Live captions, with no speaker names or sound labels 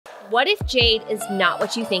What if jade is not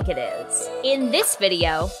what you think it is? In this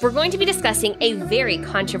video, we're going to be discussing a very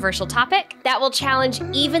controversial topic that will challenge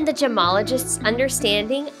even the gemologist's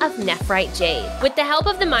understanding of nephrite jade. With the help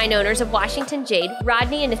of the mine owners of Washington Jade,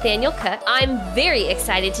 Rodney and Nathaniel Cook, I'm very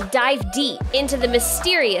excited to dive deep into the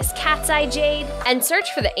mysterious cat's eye jade and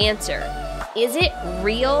search for the answer. Is it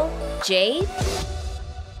real jade?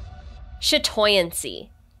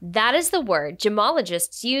 Chatoyancy. That is the word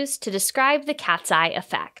gemologists use to describe the cat's eye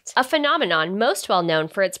effect. A phenomenon most well known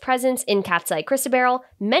for its presence in cat's eye chrysoberyl,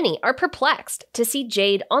 many are perplexed to see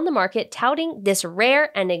jade on the market touting this rare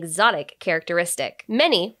and exotic characteristic.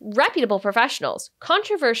 Many reputable professionals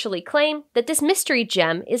controversially claim that this mystery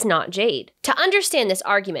gem is not jade. To understand this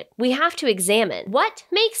argument, we have to examine what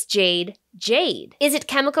makes jade jade. Is it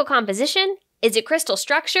chemical composition? Is it crystal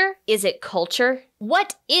structure? Is it culture?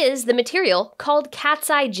 What is the material called cat's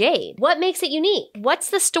eye jade? What makes it unique?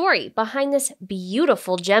 What's the story behind this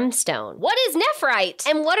beautiful gemstone? What is nephrite?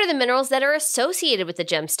 And what are the minerals that are associated with the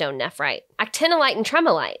gemstone nephrite? Actinolite and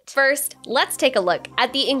tremolite. First, let's take a look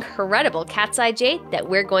at the incredible cat's eye jade that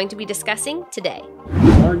we're going to be discussing today.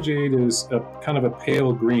 Our jade is kind of a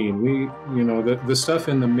pale green. The stuff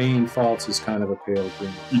in the main faults is kind of a pale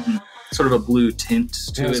green. Mm-hmm. Sort of a blue tint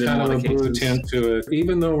to it. It's kind of a blue tint to it.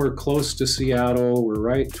 Even though we're close to Seattle, we're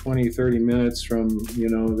right 20, 30 minutes from,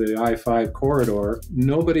 the I-5 corridor,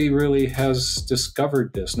 nobody really has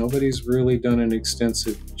discovered this. Nobody's really done an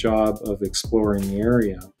extensive job of exploring the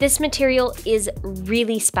area. This material is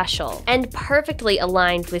really special and perfectly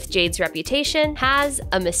aligned with jade's reputation, has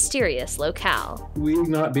a mysterious locale. We,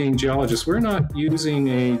 not being geologists, we're not using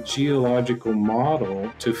a geological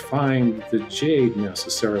model to find the jade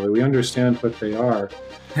necessarily. We understand what they are.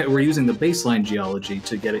 We're using the baseline geology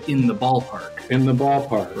to get it in the ballpark. In the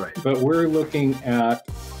ballpark, right. But we're looking at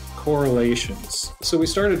correlations. So we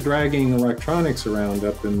started dragging electronics around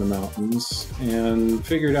up in the mountains and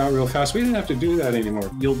figured out real fast we didn't have to do that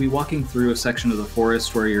anymore. You'll be walking through a section of the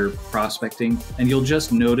forest where you're prospecting, and you'll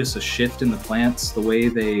just notice a shift in the plants, the way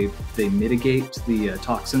they mitigate the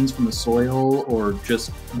toxins from the soil, or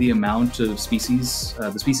just the amount of species,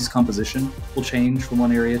 the species composition will change from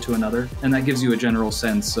one area to another. And that gives you a general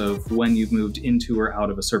sense of when you've moved into or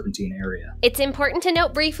out of a serpentine area. It's important to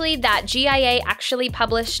note briefly that GIA actually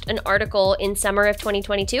published an article in summer of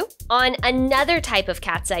 2022 on another type of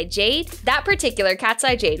cat's eye jade. That particular cat's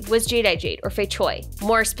eye jade was jadeite jade, or fei choy.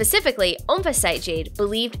 More specifically, ophicite jade,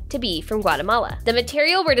 believed to be from Guatemala. The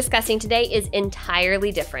material we're discussing today is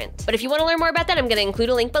entirely different. But if you want to learn more about that, I'm going to include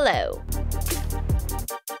a link below.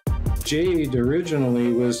 Jade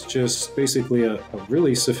originally was just basically a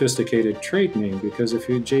really sophisticated trade name, because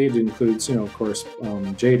jade includes, of course,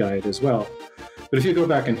 jadeite as well. But if you go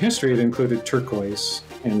back in history, it included turquoise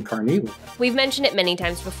and carnelian. We've mentioned it many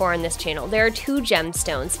times before on this channel. There are two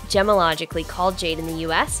gemstones gemologically called jade in the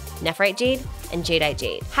US, nephrite jade and jadeite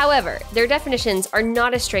jade. However, their definitions are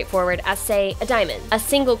not as straightforward as, say, a diamond, a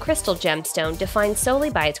single crystal gemstone defined solely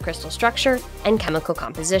by its crystal structure and chemical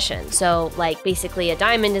composition. So, basically a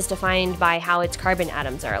diamond is defined by how its carbon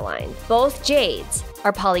atoms are aligned. Both jades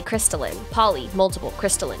are polycrystalline, multiple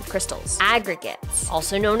crystalline crystals, aggregates,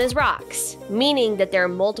 also known as rocks, meaning that there are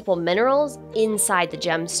multiple minerals inside the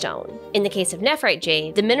gemstone. In the case of nephrite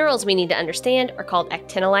jade, the minerals we need to understand are called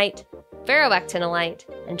actinolite, ferroactinolite,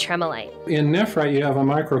 and tremolite. In nephrite, you have a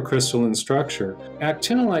microcrystalline structure.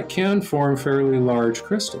 Actinolite can form fairly large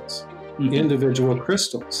crystals, individual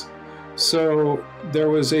crystals. So there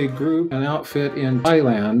was a group, an outfit in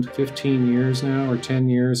Thailand 15 years now or 10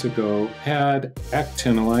 years ago, had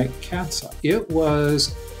actinolite cat's eye. It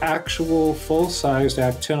was actual full-sized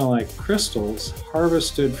actinolite crystals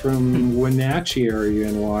harvested from Wenatchee area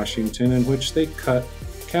in Washington, in which they cut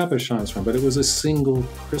cabochons from, but it was a single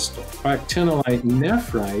crystal. Actinolite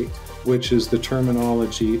nephrite, which is the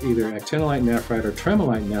terminology, either actinolite nephrite or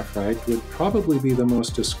tremolite nephrite, would probably be the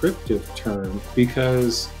most descriptive term,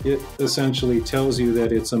 because it essentially tells you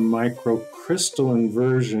that it's a microcrystalline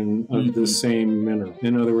version of the same mineral.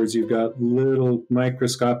 In other words, you've got little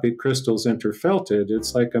microscopic crystals interfelted.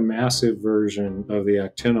 It's like a massive version of the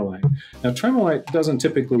actinolite. Now, tremolite doesn't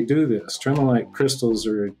typically do this. Tremolite crystals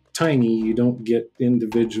are tiny. You don't get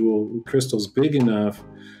individual crystals big enough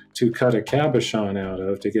to cut a cabochon out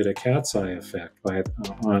of to get a cat's eye effect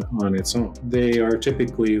on its own. They are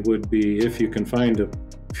typically would be, if you can find a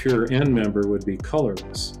pure end member, would be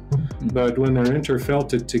colorless. But when they're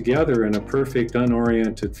interfelted together in a perfect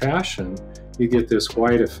unoriented fashion, you get this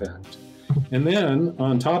white effect. And then,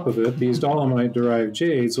 on top of it, these dolomite-derived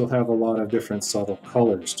jades will have a lot of different subtle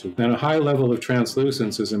colors too. And a high level of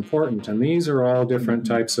translucence is important, and these are all different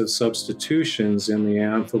types of substitutions in the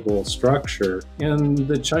amphibole structure. And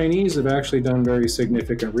the Chinese have actually done very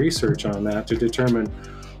significant research on that to determine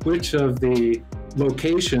which of the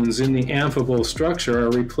locations in the amphibole structure are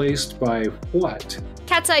replaced by what.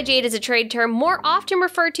 Cat's eye jade is a trade term more often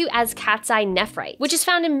referred to as cat's eye nephrite, which is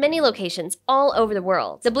found in many locations all over the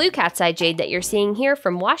world. The blue cat's eye jade that you're seeing here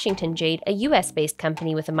from Washington Jade, a US-based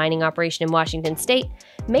company with a mining operation in Washington state,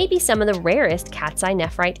 may be some of the rarest cat's eye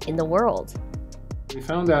nephrite in the world. We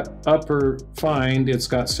found that upper find. It's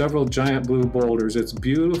got several giant blue boulders. It's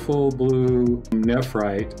beautiful blue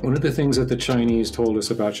nephrite. One of the things that the Chinese told us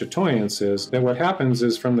about chatoyance is that what happens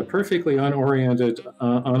is from the perfectly unoriented,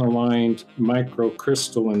 unaligned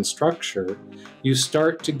microcrystalline structure, you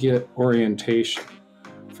start to get orientation.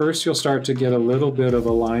 First, you'll start to get a little bit of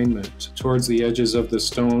alignment towards the edges of the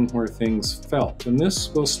stone where things felt, and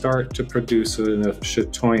this will start to produce a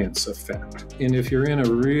chatoyance effect. And if you're in a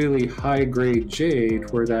really high-grade jade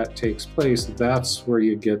where that takes place, that's where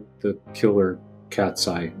you get the killer cat's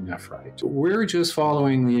eye nephrite. We're just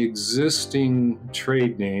following the existing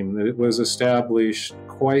trade name that was established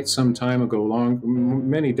quite some time ago,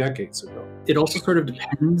 many decades ago. It also sort of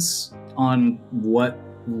depends on what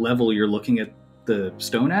level you're looking at the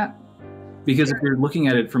stone at, because if you're looking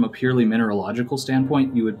at it from a purely mineralogical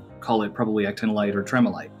standpoint, you would call it probably actinolite or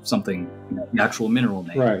tremolite, something, the actual mineral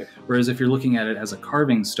name. Right. Whereas if you're looking at it as a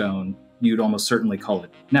carving stone, you'd almost certainly call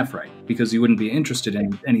it nephrite, because you wouldn't be interested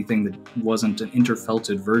in anything that wasn't an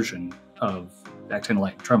interfelted version of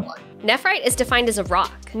actinolite and tremolite. Nephrite is defined as a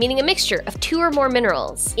rock, meaning a mixture of two or more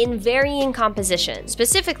minerals in varying composition,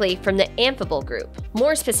 specifically from the amphibole group,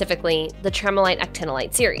 more specifically the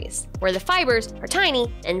tremolite-actinolite series, where the fibers are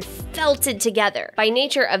tiny and felted together. By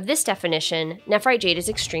nature of this definition, nephrite jade is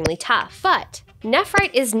extremely tough, but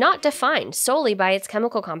nephrite is not defined solely by its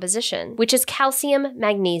chemical composition, which is calcium,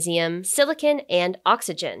 magnesium, silicon, and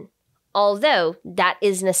oxygen, although that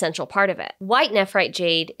is an essential part of it. White nephrite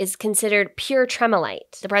jade is considered pure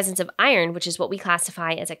tremolite. The presence of iron, which is what we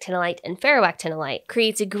classify as actinolite and ferroactinolite,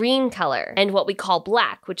 creates a green color, and what we call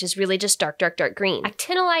black, which is really just dark, dark, dark green.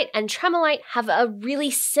 Actinolite and tremolite have a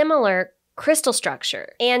really similar crystal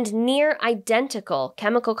structure and near identical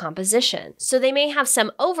chemical composition, so they may have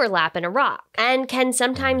some overlap in a rock and can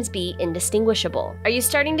sometimes be indistinguishable. Are you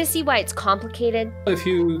starting to see why it's complicated? If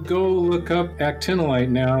you go look up actinolite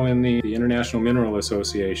now in the International Mineral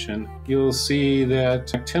Association, you'll see that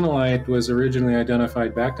actinolite was originally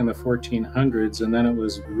identified back in the 1400s, and then it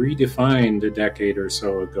was redefined a decade or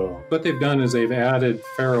so ago. What they've done is they've added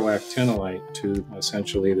ferroactinolite to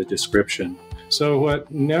essentially the description. So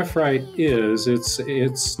what nephrite is,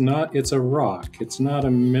 it's a rock, it's not a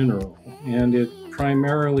mineral, and it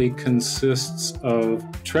primarily consists of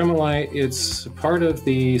tremolite. It's part of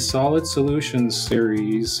the solid solutions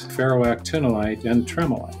series, ferroactinolite and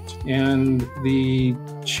tremolite. And the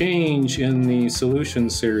change in the solution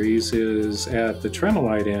series is at the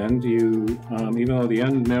tremolite end, even though the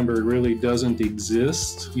end member really doesn't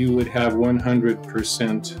exist, you would have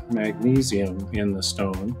 100% magnesium in the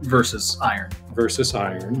stone. Versus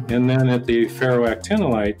iron. And then at the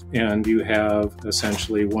ferroactinolite end, you have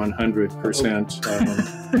essentially 100%,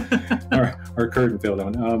 our curtain fell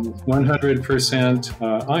down,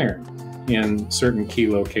 100% iron in certain key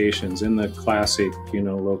locations, in the classic,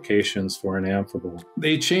 locations for an amphibole.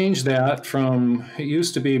 They changed that from, it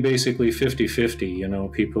used to be basically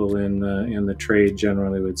 50-50, people in the trade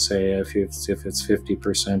generally would say if it's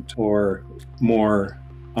 50% or more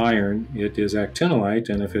iron, it is actinolite,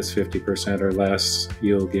 and if it's 50% or less,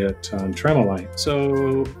 you'll get tremolite.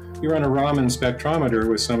 So you run a Raman spectrometer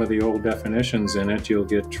with some of the old definitions in it, you'll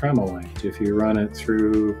get tremolite. If you run it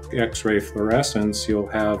through X-ray fluorescence, you'll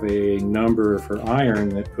have a number for iron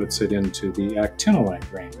that puts it into the actinolite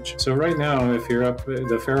range. So right now, if you're up,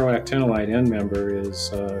 the ferroactinolite end member is,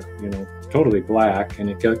 totally black, and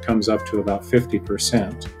it comes up to about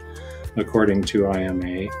 50%, according to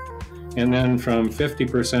IMA. And then from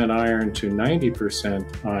 50% iron to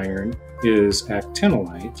 90% iron is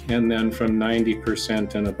actinolite. And then from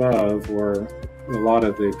 90% and above, or a lot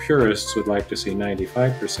of the purists would like to see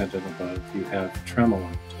 95% and above, you have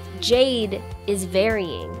tremolite. Jade is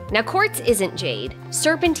varying. Now, quartz isn't jade,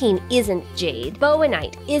 serpentine isn't jade,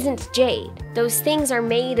 bowenite isn't jade. Those things are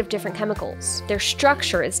made of different chemicals. Their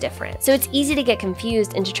structure is different. So it's easy to get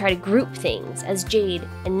confused and to try to group things as jade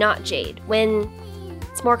and not jade, when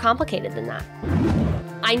it's more complicated than that.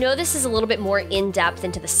 I know this is a little bit more in-depth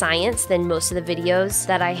into the science than most of the videos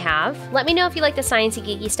that I have. Let me know if you like the sciencey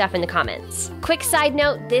geeky stuff in the comments. Quick side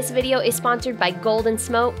note, this video is sponsored by Golden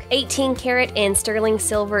Smoke, 18 karat and sterling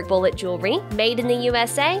silver bullet jewelry, made in the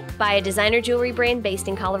USA by a designer jewelry brand based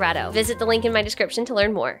in Colorado. Visit the link in my description to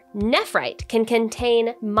learn more. Nephrite can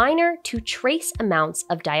contain minor to trace amounts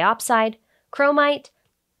of diopside, chromite,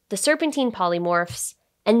 the serpentine polymorphs,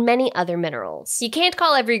 and many other minerals. You can't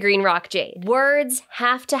call every green rock jade. Words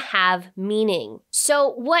have to have meaning.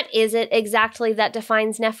 So what is it exactly that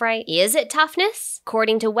defines nephrite? Is it toughness?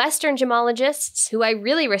 According to Western gemologists, who I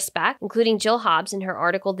really respect, including Jill Hobbs in her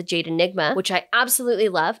article, The Jade Enigma, which I absolutely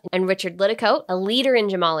love, and Richard Lidicote, a leader in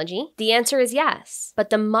gemology, the answer is yes.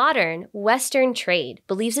 But the modern Western trade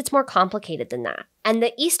believes it's more complicated than that. And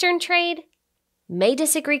the Eastern trade may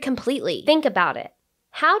disagree completely. Think about it.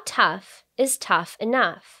 How tough is tough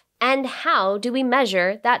enough? And how do we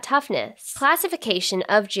measure that toughness? Classification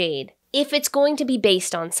of jade, if it's going to be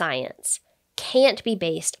based on science, can't be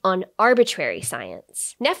based on arbitrary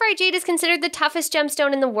science. Nephrite jade is considered the toughest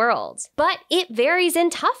gemstone in the world, but it varies in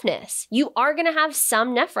toughness. You are going to have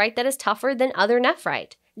some nephrite that is tougher than other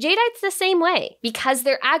nephrite. Jadeite's the same way. Because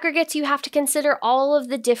they're aggregates, you have to consider all of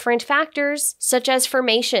the different factors, such as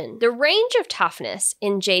formation. The range of toughness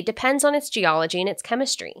in jade depends on its geology and its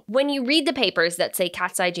chemistry. When you read the papers that say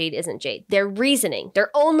cat's eye jade isn't jade, their reasoning, their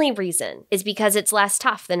only reason, is because it's less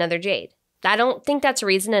tough than other jade. I don't think that's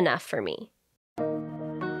reason enough for me.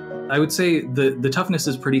 I would say the toughness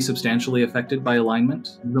is pretty substantially affected by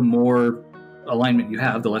alignment. The more alignment you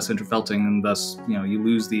have, the less interfelting, and thus, you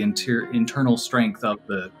lose the internal strength of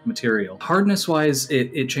the material. Hardness-wise,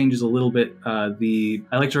 it changes a little bit. I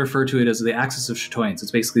like to refer to it as the axis of chatoyance.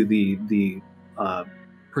 It's basically the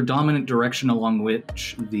predominant direction along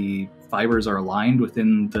which the fibers are aligned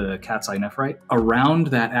within the cat's eye nephrite. Around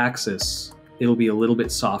that axis, it'll be a little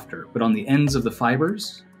bit softer, but on the ends of the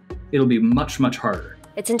fibers, it'll be much, much harder.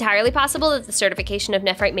 It's entirely possible that the certification of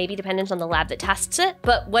nephrite may be dependent on the lab that tests it,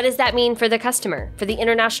 but what does that mean for the customer, for the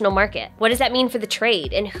international market? What does that mean for the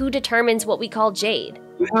trade, and who determines what we call jade?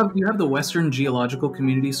 You have the Western geological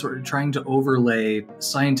community sort of trying to overlay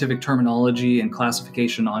scientific terminology and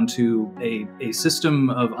classification onto a system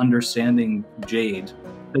of understanding jade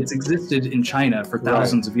that's existed in China for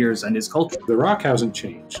thousands of years and is cultural. The rock hasn't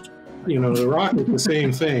changed. The rock is the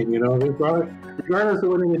same thing, regardless of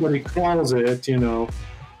what anybody calls it,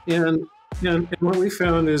 and what we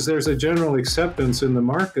found is there's a general acceptance in the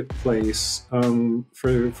marketplace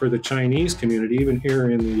for the Chinese community, even here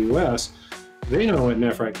in the US. They know what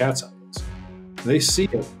nephrite cat's eye is. They see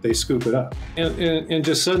it, they scoop it up. And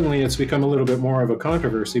just suddenly it's become a little bit more of a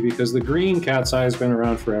controversy because the green cat's eye has been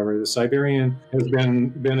around forever. The Siberian has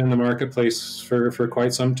been in the marketplace for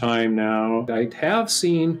quite some time now. I have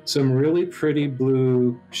seen some really pretty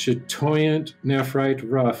blue chatoyant nephrite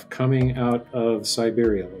rough coming out of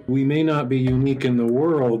Siberia. We may not be unique in the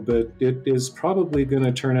world, but it is probably going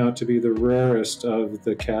to turn out to be the rarest of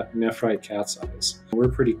the nephrite cat's eyes. We're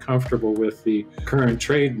pretty comfortable with the current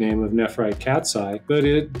trade name of nephrite cat's eye, but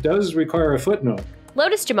it does require a footnote.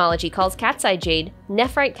 Lotus Gemology calls cat's eye jade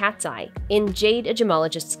nephrite cat's eye in Jade, a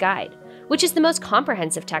Gemologist's Guide, which is the most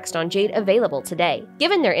comprehensive text on jade available today.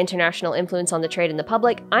 Given their international influence on the trade and the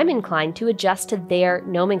public, I'm inclined to adjust to their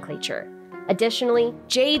nomenclature. Additionally,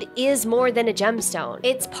 jade is more than a gemstone.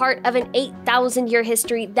 It's part of an 8,000-year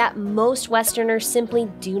history that most Westerners simply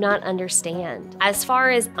do not understand. As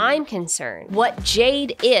far as I'm concerned, what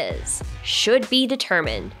jade is should be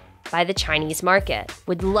determined by the Chinese market.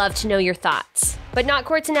 Would love to know your thoughts. But not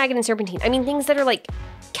quartz and agate and serpentine. I mean things that are like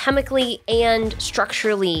chemically and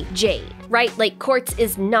structurally jade, right? Like quartz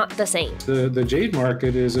is not the same. The jade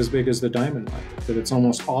market is as big as the diamond market, but it's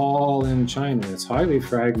almost all in China. It's highly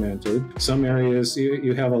fragmented. Some areas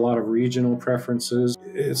you have a lot of regional preferences.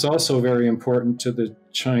 It's also very important to the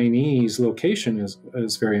Chinese location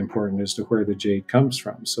is very important as to where the jade comes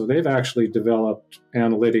from. So they've actually developed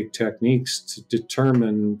analytic techniques to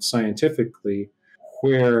determine scientifically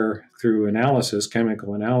where, through analysis,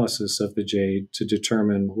 chemical analysis of the jade, to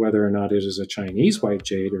determine whether or not it is a Chinese white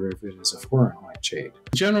jade or if it is a foreign white jade.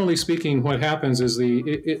 Generally speaking, what happens is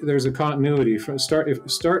there's a continuity.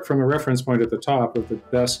 Start from a reference point at the top of the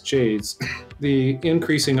best jades. The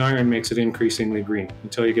increasing iron makes it increasingly green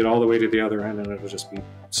until you get all the way to the other end and it'll just be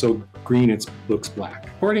so green it looks black.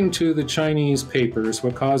 According to the Chinese papers,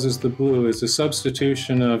 what causes the blue is a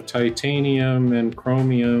substitution of titanium and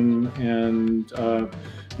chromium and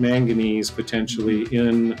manganese potentially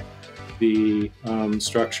in the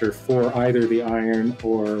structure for either the iron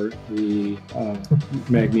or the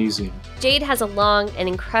magnesium. Jade has a long and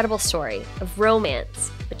incredible story of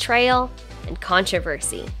romance, betrayal, and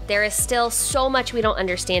controversy. There is still so much we don't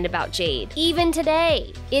understand about jade. Even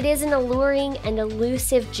today, it is an alluring and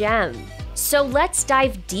elusive gem. So let's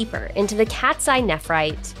dive deeper into the cat's eye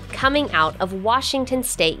nephrite coming out of Washington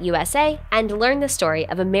State, USA, and learn the story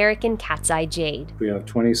of American cat's eye jade. We have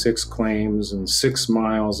 26 claims and 6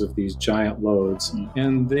 miles of these giant lodes,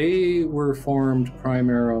 and they were formed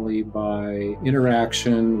primarily by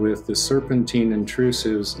interaction with the serpentine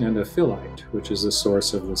intrusives and a phyllite, which is the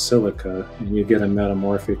source of the silica, and you get a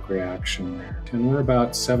metamorphic reaction there. And we're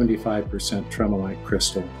about 75% tremolite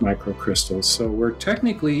crystal, microcrystals. So we're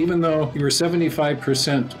technically, even though we're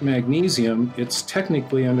 75% magnesium, it's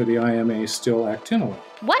technically under the IMA still actinolite.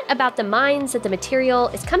 What about the mines that the material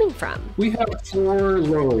is coming from? We have 4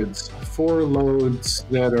 lodes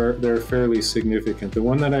that are fairly significant. The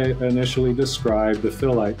one that I initially described, the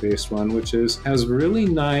phyllite-based one, which has really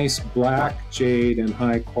nice black jade and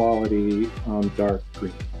high quality dark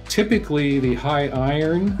green. Typically, the high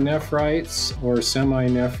iron nephrites or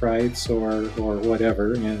semi-nephrites or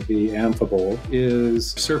whatever, and the amphibole,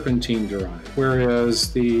 is serpentine derived,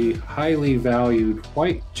 whereas the highly valued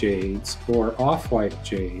white jades or off-white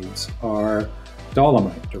jades are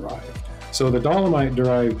dolomite derived. So the dolomite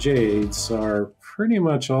derived jades are pretty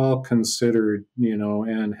much all considered,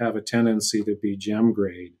 and have a tendency to be gem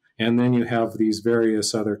grade. And then you have these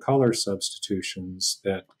various other color substitutions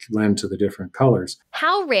that lend to the different colors.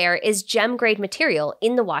 How rare is gem-grade material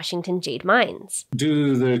in the Washington Jade mines?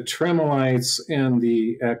 Do the tremolites and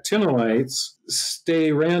the actinolites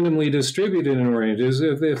stay randomly distributed in oranges?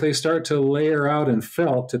 If they start to layer out in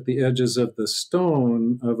felt at the edges of the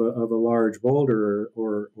stone of a large boulder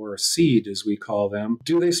or a seed, as we call them,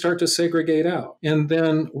 do they start to segregate out? And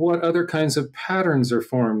then what other kinds of patterns are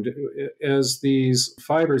formed? As these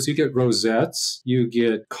fibers, you get rosettes, you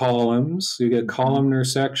get columns, you get columnar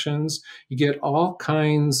sections, you get all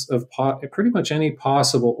kinds of, pretty much any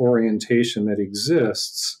possible orientation that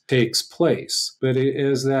exists takes place. But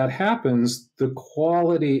as that happens, the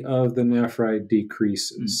quality of the nephrite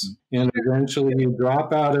decreases. And eventually you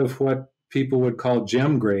drop out of what people would call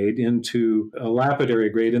gem grade into a lapidary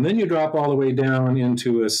grade, and then you drop all the way down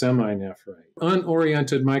into a semi-nephrite.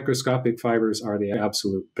 Unoriented microscopic fibers are the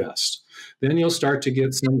absolute best. Then you'll start to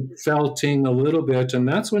get some felting a little bit, and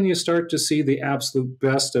that's when you start to see the absolute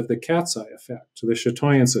best of the cat's eye effect, the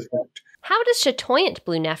chatoyance effect. How does chatoyant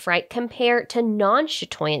blue nephrite compare to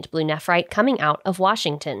non-chatoyant blue nephrite coming out of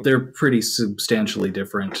Washington? They're pretty substantially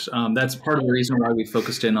different. That's part of the reason why we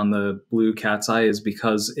focused in on the blue cat's eye, is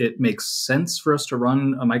because it makes sense for us to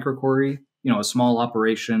run a microquarry, a small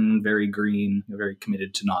operation, very green, very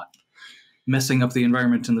committed to not messing up the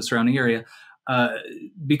environment in the surrounding area,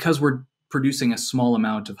 because we're producing a small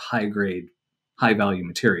amount of high-grade, high-value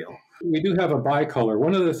material. We do have a bicolor.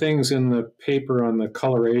 One of the things in the paper on the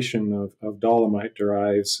coloration of dolomite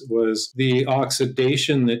derives was the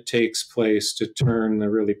oxidation that takes place to turn the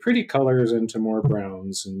really pretty colors into more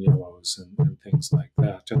browns and yellows and things like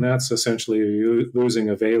that. And that's essentially losing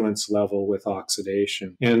a valence level with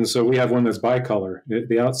oxidation. And so we have one that's bicolor.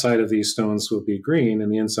 The outside of these stones will be green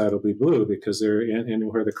and the inside will be blue, because they're in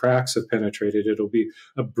where the cracks have penetrated, it'll be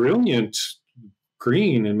a brilliant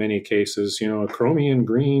green in many cases, a chromium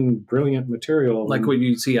green, brilliant material. Like what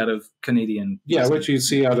you see out of Canadian. Yeah, what you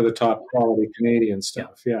see out of the top quality Canadian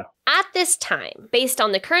stuff, yeah. At this time, based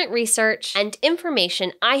on the current research and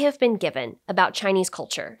information I have been given about Chinese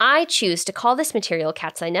culture, I choose to call this material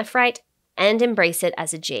cat's eye nephrite and embrace it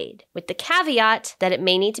as a jade, with the caveat that it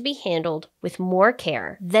may need to be handled with more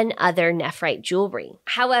care than other nephrite jewelry.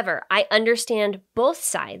 However, I understand both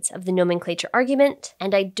sides of the nomenclature argument,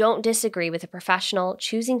 and I don't disagree with a professional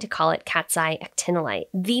choosing to call it cat's eye actinolite.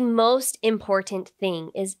 The most important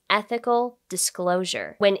thing is ethical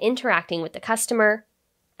disclosure when interacting with the customer,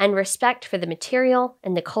 and respect for the material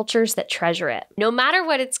and the cultures that treasure it. No matter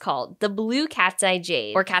what it's called, the blue cat's eye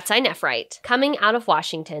jade, or cat's eye nephrite, coming out of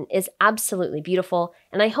Washington is absolutely beautiful,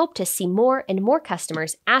 and I hope to see more and more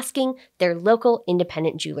customers asking their local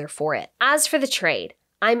independent jeweler for it. As for the trade,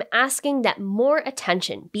 I'm asking that more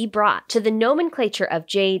attention be brought to the nomenclature of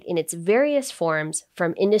jade in its various forms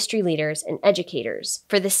from industry leaders and educators,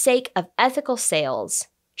 for the sake of ethical sales,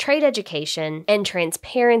 trade education, and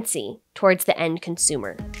transparency towards the end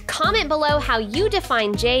consumer. Comment below how you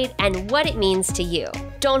define jade and what it means to you.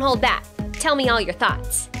 Don't hold back. Tell me all your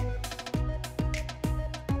thoughts.